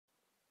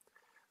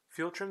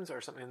field trims are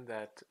something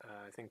that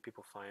I think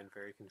people find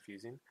very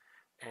confusing,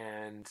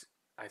 and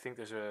I think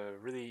there's a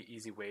really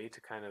easy way to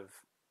kind of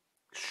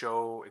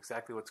show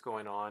exactly what's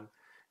going on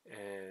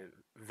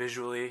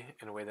visually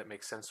in a way that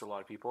makes sense to a lot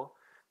of people.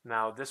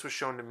 Now, this was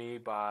shown to me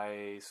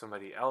by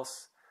somebody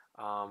else,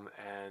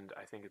 and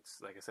I think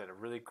it's, like I said, a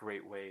really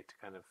great way to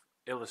kind of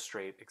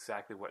illustrate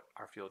exactly what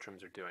our field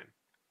trims are doing.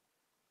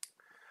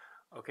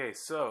 Okay,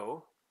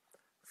 so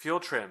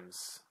field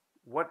trims.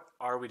 What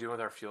are we doing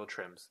with our field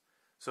trims?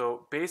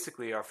 So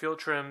basically, our field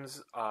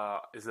trims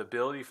is the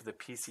ability for the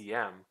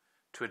PCM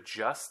to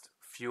adjust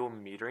fuel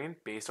metering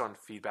based on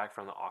feedback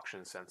from the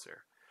oxygen sensor.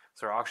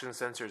 So our oxygen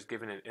sensor is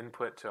giving an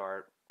input to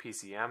our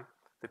PCM.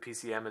 The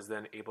PCM is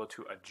then able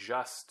to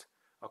adjust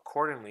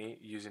accordingly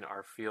using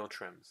our field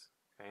trims.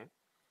 Okay.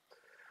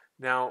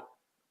 Now,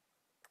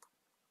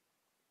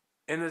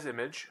 in this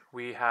image,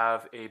 we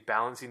have a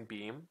balancing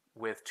beam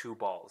with two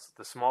balls.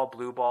 The small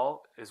blue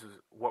ball is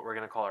what we're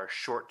going to call our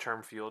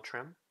short-term field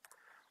trim,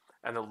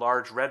 and the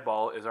large red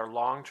ball is our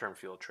long-term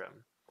field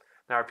trim.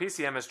 Now, our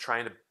PCM is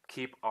trying to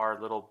keep our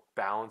little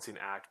balancing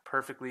act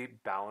perfectly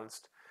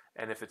balanced,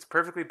 and if it's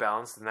perfectly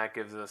balanced, then that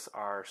gives us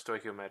our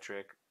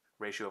stoichiometric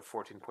ratio of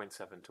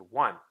 14.7 to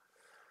 1.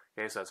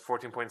 Okay, so that's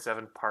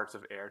 14.7 parts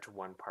of air to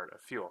 1 part of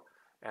fuel.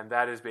 And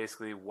that is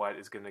basically what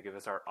is going to give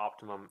us our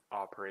optimum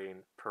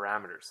operating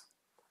parameters.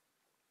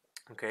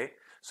 Okay,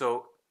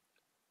 so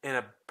in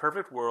a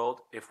perfect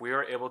world, if we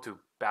are able to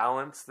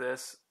balance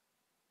this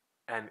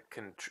and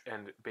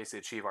basically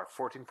achieve our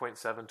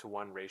 14.7 to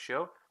 1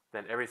 ratio,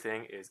 then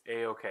everything is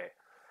A-okay.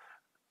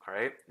 All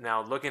right,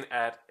 now looking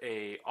at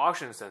a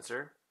oxygen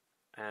sensor,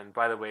 and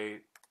by the way,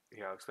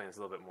 here I'll explain this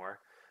a little bit more.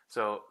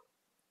 So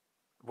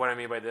what I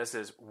mean by this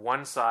is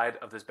one side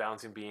of this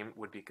balancing beam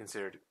would be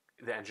considered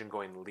the engine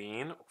going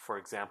lean, for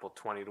example,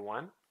 20 to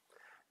 1.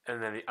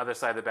 And then the other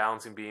side of the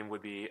balancing beam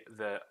would be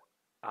the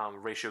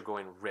ratio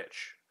going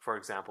rich, for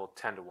example,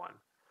 10 to 1.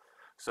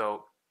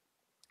 So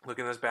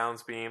looking at this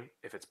balance beam,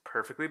 if it's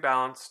perfectly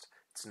balanced,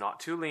 it's not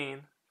too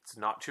lean, it's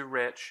not too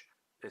rich,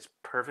 it's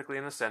perfectly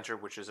in the center,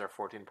 which is our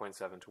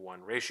 14.7 to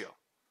 1 ratio.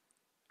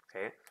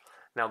 Okay.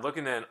 Now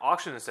looking at an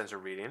oxygen sensor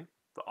reading,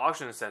 the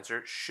oxygen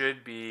sensor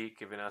should be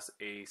giving us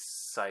a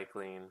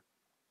cycling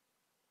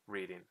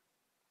reading.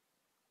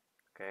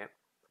 Okay.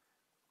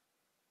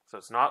 So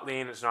it's not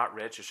lean, it's not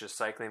rich, it's just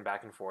cycling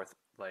back and forth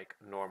like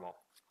normal.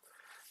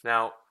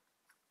 Now,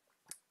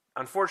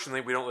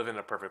 unfortunately, we don't live in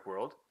a perfect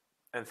world,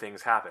 and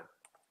things happen.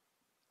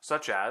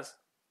 Such as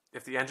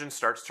if the engine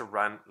starts to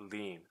run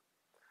lean.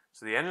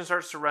 So the engine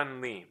starts to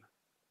run lean.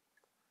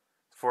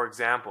 For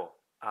example,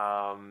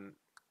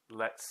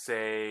 let's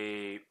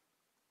say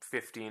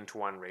 15 to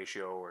 1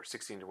 ratio or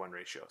 16 to 1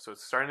 ratio. So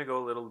it's starting to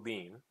go a little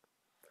lean.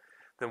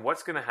 Then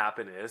what's going to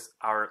happen is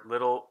our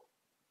little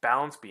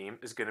balance beam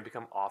is going to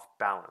become off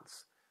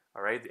balance.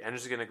 All right, the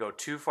engine is going to go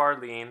too far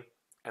lean,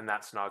 and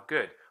that's not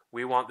good.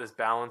 We want this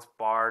balance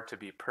bar to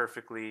be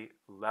perfectly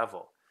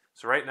level.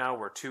 So right now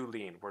we're too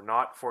lean. We're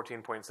not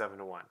 14.7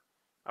 to 1.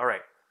 All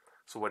right,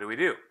 so what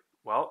do?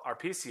 Well, our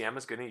PCM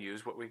is going to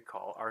use what we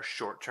call our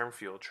short-term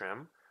fuel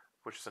trim,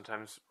 which is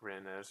sometimes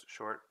written as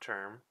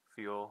short-term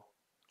fuel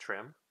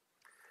trim,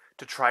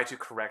 to try to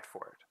correct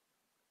for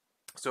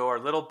it. So our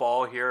little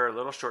ball here, our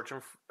little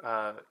short-term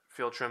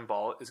fuel trim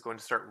ball, is going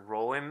to start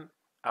rolling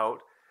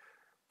out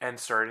and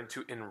starting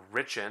to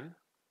enrich in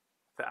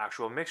the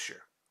actual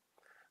mixture.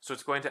 So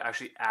it's going to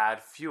actually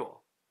add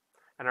fuel.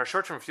 And our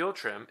short-term fuel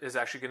trim is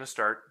actually going to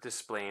start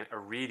displaying a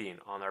reading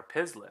on our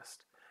PIS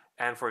list.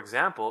 And for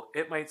example,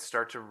 it might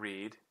start to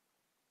read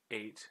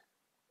 8%.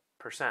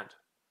 So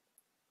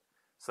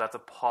that's a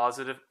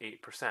positive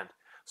 8%.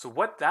 So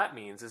what that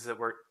means is that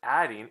we're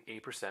adding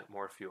 8%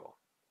 more fuel.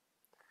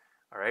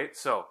 All right,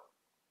 so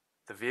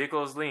the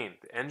vehicle is lean,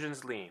 the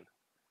engine's lean.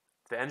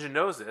 The engine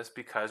knows this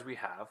because we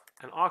have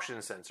an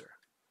oxygen sensor.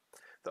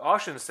 The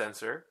oxygen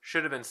sensor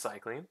should have been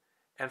cycling,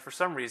 and for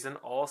some reason,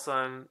 all of a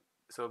sudden,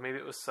 so maybe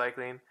it was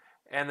cycling,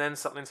 and then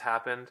something's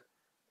happened,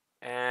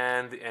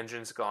 and the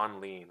engine's gone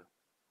lean.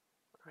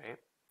 Right?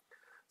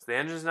 So the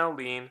engine's now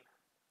lean,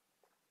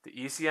 the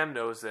ECM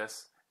knows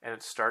this, and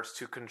it starts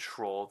to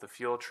control the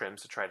fuel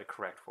trims to try to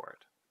correct for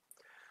it.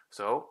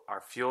 So our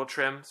fuel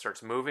trim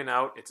starts moving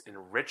out, it's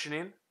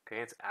enriching,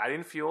 okay, it's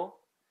adding fuel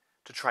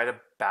to try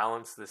to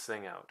balance this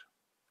thing out.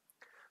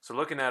 So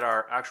looking at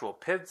our actual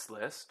PIDs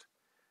list,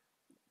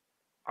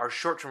 our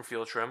short-term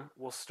fuel trim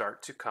will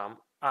start to come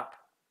up.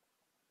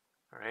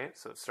 All right,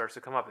 so it starts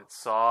to come up. It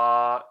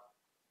saw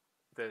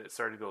that it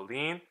started to go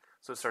lean,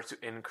 so it starts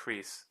to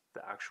increase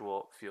the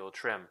actual fuel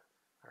trim.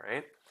 All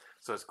right,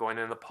 so it's going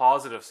in the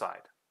positive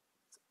side.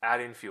 It's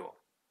adding fuel.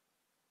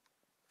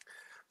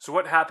 So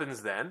what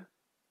happens then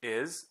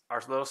is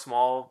our little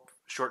small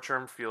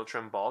short-term fuel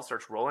trim ball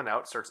starts rolling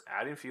out, starts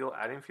adding fuel,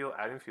 adding fuel,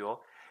 adding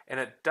fuel, and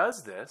it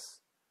does this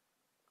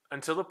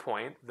until the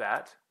point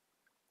that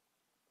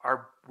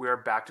we are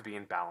back to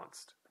being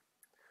balanced.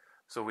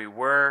 So we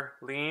were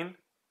lean,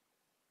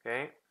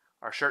 okay?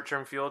 Our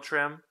short-term fuel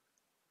trim,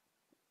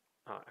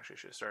 actually I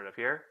should have started up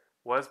here,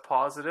 was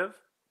positive.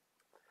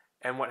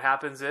 And what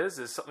happens is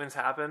something's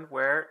happened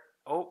where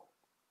oh,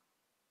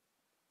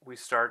 we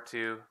start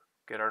to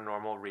get our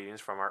normal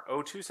readings from our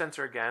O2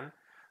 sensor again.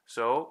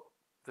 So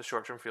the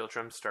short-term field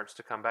trim starts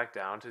to come back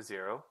down to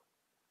 0.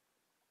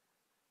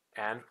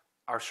 And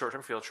our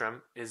short-term field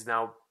trim is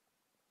now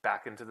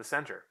back into the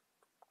center,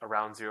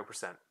 around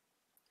 0%.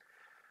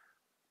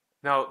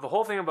 Now, the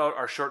whole thing about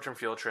our short-term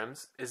field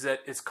trims is that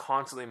it's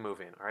constantly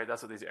moving, all right?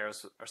 That's what these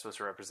arrows are supposed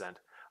to represent.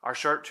 Our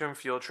short-term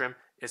field trim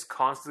is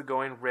constantly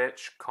going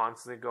rich,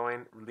 constantly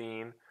going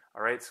lean,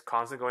 all right? It's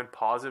constantly going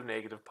positive,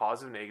 negative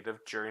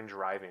during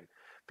driving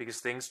because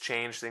things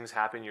change, things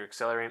happen. You're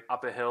accelerating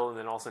up a hill and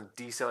then all of a sudden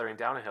decelerating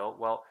down a hill.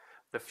 Well,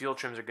 the field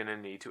trims are going to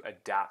need to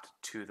adapt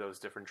to those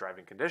different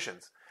driving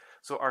conditions.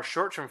 So our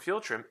short-term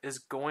field trim is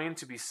going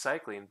to be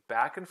cycling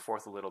back and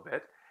forth a little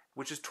bit,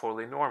 which is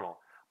totally normal.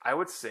 I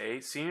would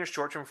say seeing your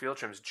short-term field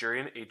trims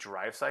during a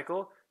drive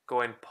cycle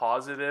going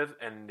positive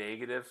and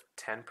negative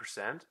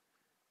 10%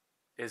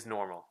 is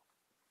normal.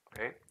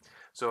 Okay,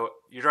 so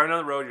you're driving on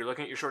the road, you're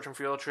looking at your short-term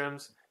field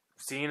trims,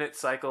 seeing it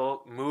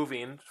cycle,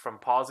 moving from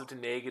positive to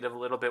negative a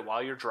little bit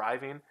while you're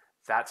driving,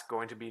 that's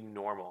going to be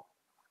normal.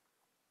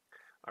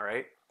 All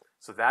right,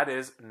 so that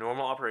is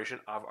normal operation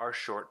of our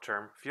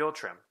short-term field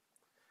trim.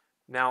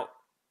 Now,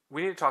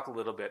 we need to talk a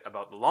little bit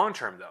about the long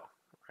term though,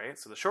 right?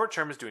 So the short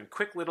term is doing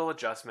quick little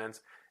adjustments.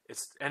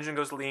 Its engine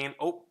goes lean.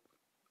 Oh,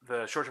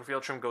 the short-term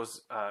field trim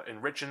goes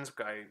enriches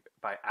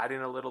by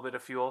adding a little bit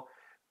of fuel,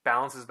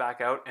 balances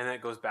back out, and then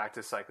it goes back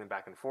to cycling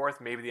back and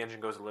forth. Maybe the engine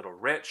goes a little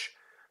rich.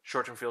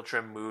 Short-term field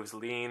trim moves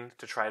lean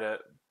to try to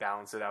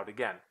balance it out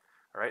again.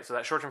 All right, so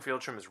that short-term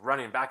field trim is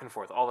running back and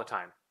forth all the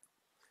time.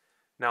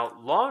 Now,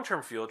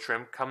 long-term field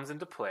trim comes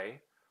into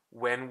play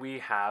when we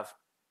have,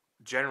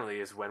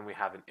 generally is when we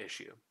have an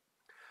issue.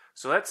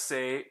 So let's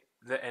say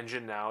the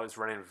engine now is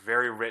running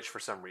very rich for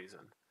some reason.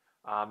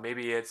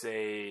 Maybe it's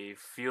a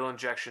fuel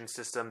injection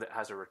system that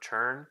has a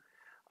return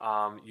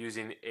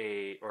using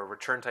a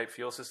return type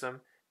fuel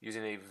system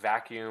using a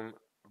vacuum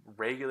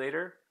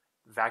regulator.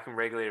 Vacuum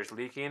regulator is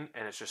leaking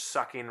and it's just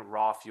sucking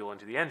raw fuel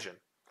into the engine.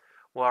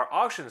 Well, our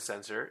oxygen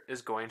sensor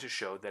is going to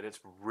show that it's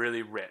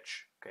really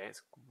rich. Okay,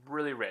 it's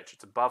really rich.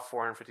 It's above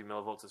 450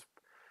 millivolts. It's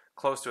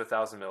close to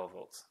 1,000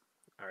 millivolts.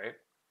 All right.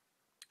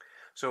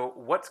 So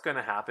what's going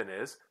to happen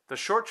is the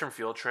short-term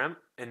field trim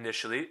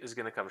initially is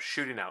going to come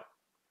shooting out.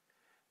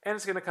 And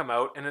it's going to come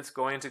out and it's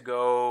going to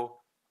go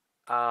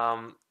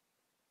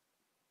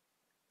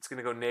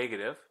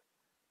negative,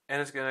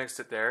 and it's going to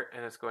sit there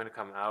and it's going to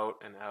come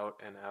out and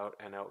out and out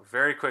and out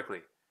very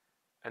quickly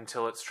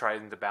until it's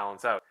trying to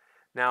balance out.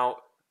 Now,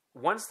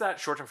 once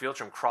that short-term field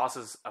trim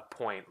crosses a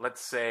point,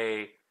 let's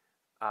say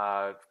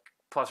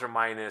plus or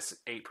minus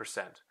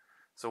 8%.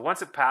 So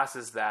once it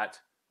passes that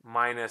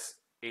minus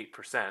 8%,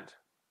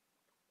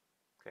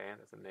 okay,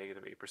 that's a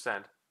negative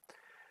 8%,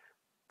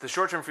 the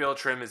short-term field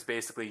trim is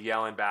basically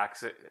yelling back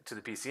to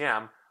the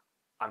PCM,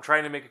 I'm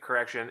trying to make a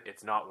correction,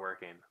 it's not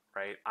working,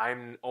 right?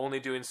 I'm only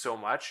doing so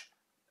much,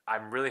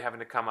 I'm really having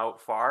to come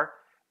out far,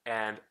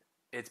 and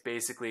it's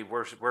basically,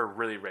 we're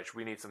really rich,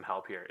 we need some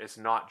help here. It's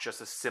not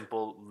just a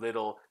simple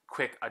little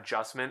quick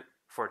adjustment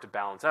for it to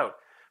balance out.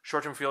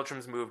 Short-term field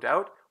trim's moved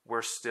out,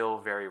 we're still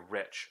very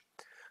rich.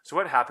 So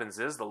what happens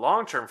is the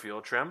long-term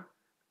field trim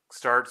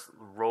starts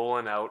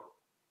rolling out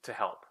to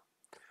help,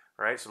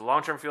 right? So the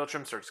long-term field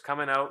trim starts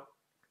coming out,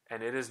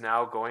 and it is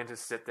now going to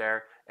sit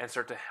there and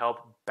start to help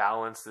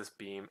balance this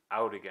beam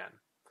out again.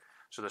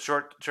 So the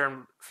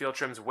short-term field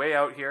trim's way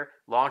out here.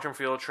 Long-term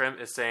field trim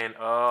is saying,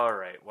 all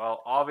right,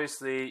 well,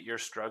 obviously you're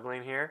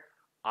struggling here.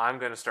 I'm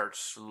going to start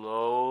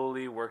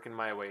slowly working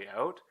my way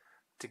out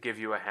to give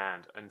you a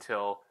hand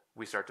until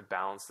we start to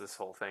balance this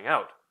whole thing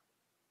out.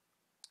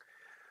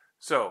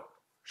 So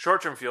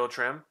short-term field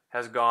trim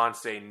has gone,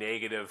 say,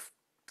 negative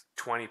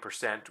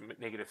 20%,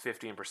 negative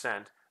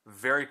 15%,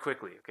 very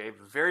quickly, okay?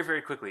 Very,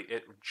 very quickly,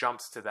 it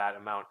jumps to that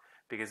amount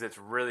because it's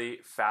really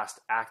fast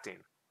acting.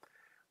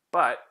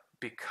 But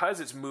because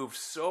it's moved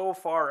so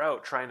far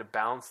out trying to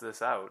balance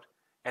this out,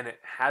 and it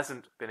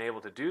hasn't been able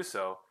to do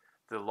so,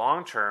 the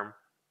long term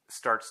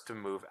starts to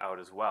move out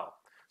as well.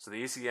 So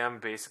the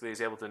ECM basically is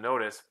able to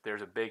notice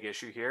there's a big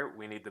issue here.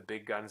 We need the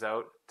big guns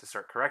out to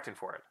start correcting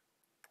for it.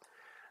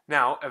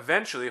 Now,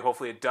 eventually,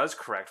 hopefully it does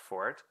correct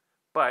for it.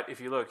 But if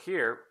you look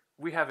here,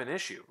 we have an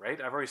issue, right?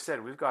 I've already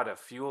said we've got a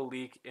fuel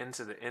leak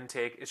into the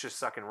intake. It's just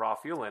sucking raw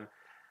fuel in.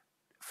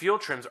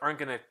 Field trims aren't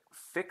going to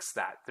fix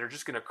that. They're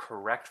just going to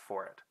correct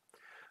for it.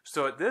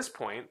 So at this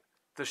point,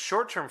 the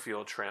short-term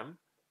field trim,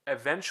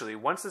 eventually,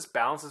 once this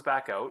balances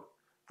back out,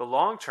 the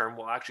long-term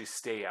will actually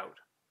stay out.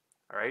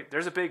 All right?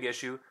 There's a big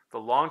issue. The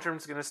long-term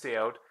is going to stay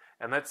out,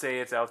 and let's say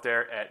it's out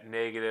there at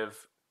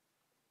negative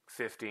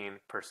 15%.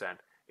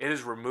 It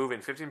is removing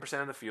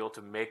 15% of the fuel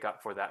to make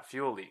up for that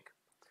fuel leak.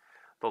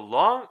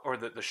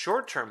 The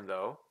short term,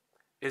 though,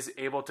 is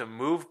able to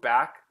move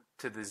back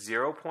to the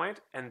 0 point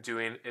and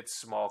doing its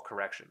small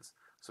corrections.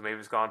 So maybe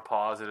it's gone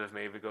positive,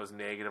 maybe it goes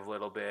negative a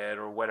little bit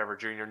or whatever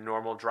during your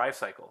normal drive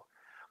cycle.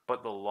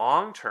 But the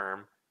long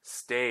term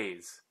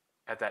stays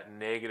at that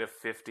negative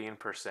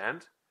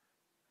 15%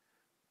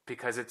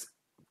 because it's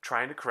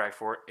trying to correct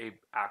for a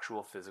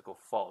actual physical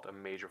fault, a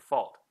major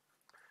fault.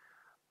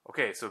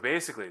 Okay, so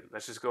basically,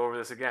 let's just go over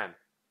this again.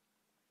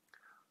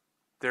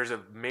 There's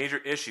a major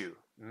issue,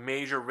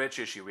 major rich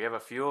issue. We have a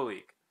fuel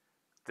leak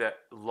that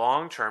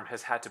long term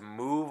has had to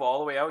move all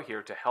the way out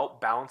here to help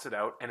balance it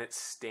out, and it's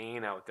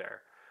staying out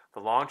there. The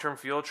long term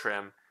fuel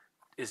trim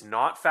is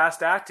not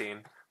fast acting,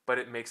 but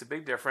it makes a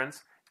big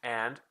difference,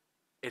 and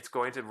it's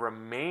going to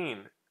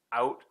remain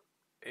out,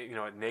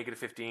 at negative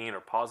 15 or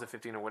positive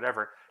 15 or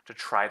whatever to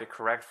try to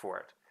correct for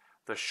it.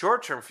 The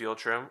short term fuel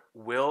trim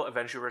will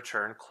eventually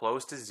return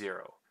close to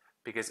zero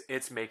because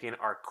it's making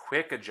our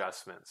quick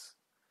adjustments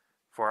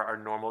for our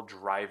normal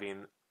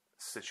driving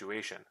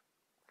situation.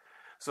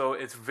 So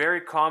it's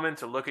very common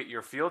to look at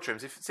your fuel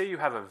trims. If say you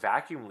have a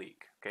vacuum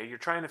leak, okay, you're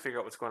trying to figure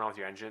out what's going on with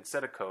your engine,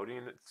 instead of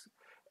coding,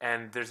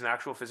 and there's an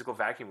actual physical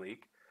vacuum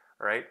leak,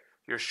 all right,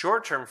 your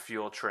short-term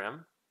fuel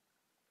trim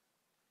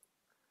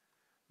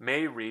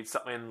may read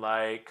something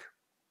like,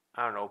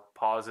 I don't know,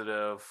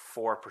 positive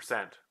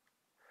 4%.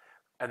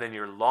 And then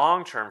your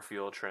long-term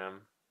fuel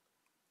trim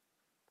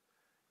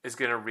is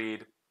going to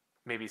read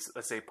maybe,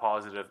 let's say,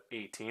 positive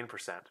 18%.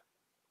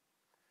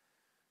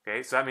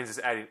 Okay, so that means it's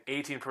adding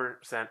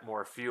 18%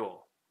 more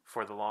fuel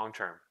for the long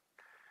term.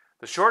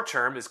 The short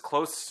term is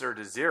closer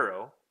to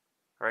zero,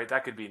 right?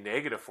 That could be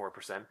negative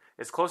 4%.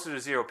 It's closer to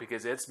zero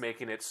because it's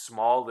making its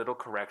small little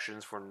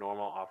corrections for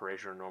normal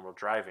operation or normal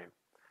driving.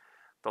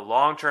 The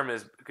long term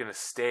is going to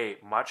stay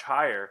much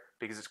higher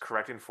because it's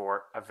correcting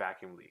for a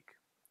vacuum leak.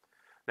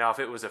 Now, if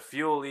it was a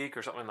fuel leak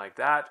or something like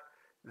that,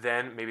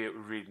 then maybe it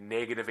would read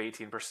negative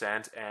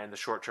 18% and the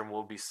short term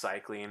will be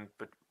cycling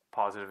but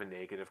positive and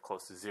negative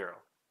close to zero.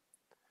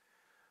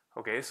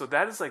 Okay, so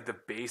that is like the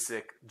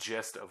basic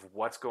gist of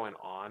what's going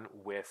on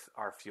with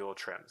our fuel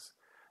trims.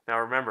 Now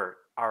remember,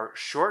 our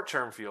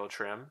short-term fuel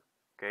trim,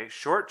 okay,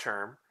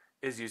 short-term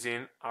is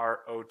using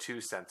our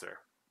O2 sensor.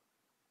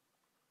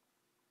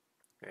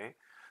 Okay,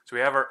 so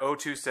we have our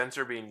O2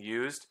 sensor being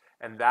used,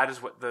 and that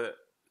is what the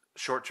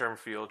short-term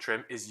fuel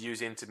trim is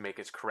using to make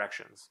its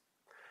corrections.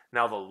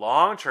 Now the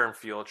long-term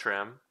fuel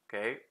trim,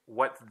 okay,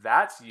 what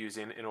that's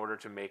using in order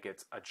to make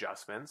its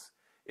adjustments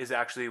is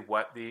actually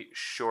what the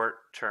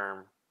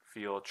short-term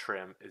fuel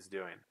trim is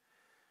doing,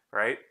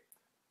 right?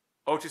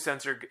 O2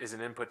 sensor is an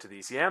input to the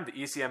ECM. The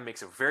ECM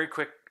makes a very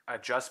quick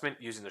adjustment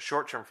using the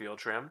short-term fuel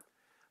trim,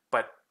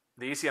 but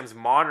the ECM is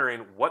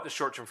monitoring what the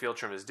short-term fuel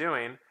trim is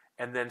doing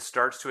and then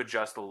starts to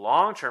adjust the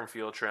long-term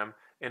fuel trim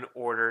in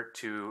order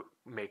to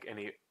make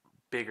any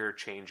bigger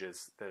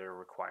changes that are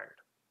required.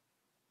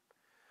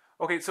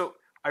 Okay, so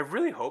I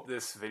really hope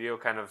this video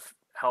kind of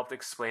helped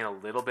explain a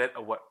little bit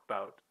of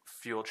about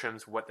fuel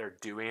trims, what they're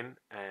doing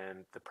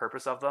and the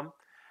purpose of them.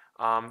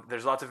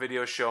 There's lots of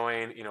videos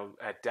showing,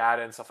 at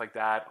data and stuff like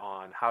that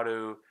on how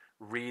to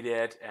read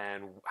it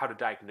and how to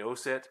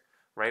diagnose it,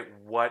 right?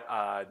 What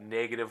a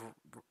negative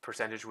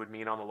percentage would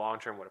mean on the long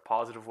term, what a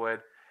positive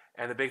would.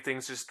 And the big thing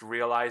is just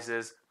realize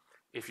is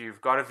if you've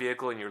got a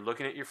vehicle and you're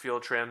looking at your fuel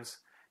trims,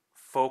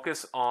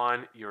 focus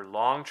on your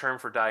long term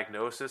for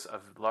diagnosis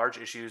of large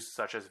issues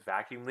such as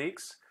vacuum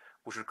leaks,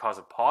 which would cause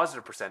a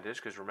positive percentage,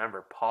 because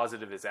remember,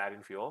 positive is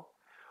adding fuel,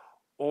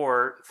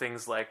 or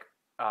things like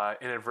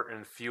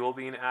inadvertent fuel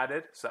being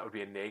added, so that would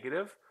be a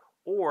negative.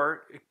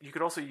 Or you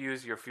could also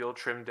use your fuel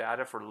trim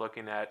data for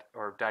looking at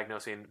or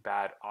diagnosing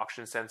bad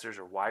oxygen sensors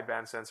or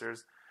wideband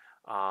sensors,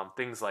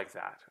 things like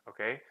that.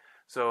 Okay,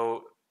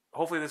 so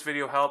hopefully this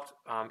video helped.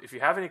 If you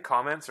have any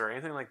comments or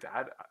anything like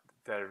that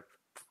that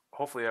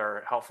hopefully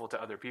are helpful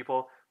to other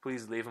people,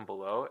 please leave them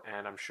below,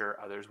 and I'm sure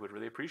others would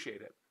really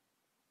appreciate it.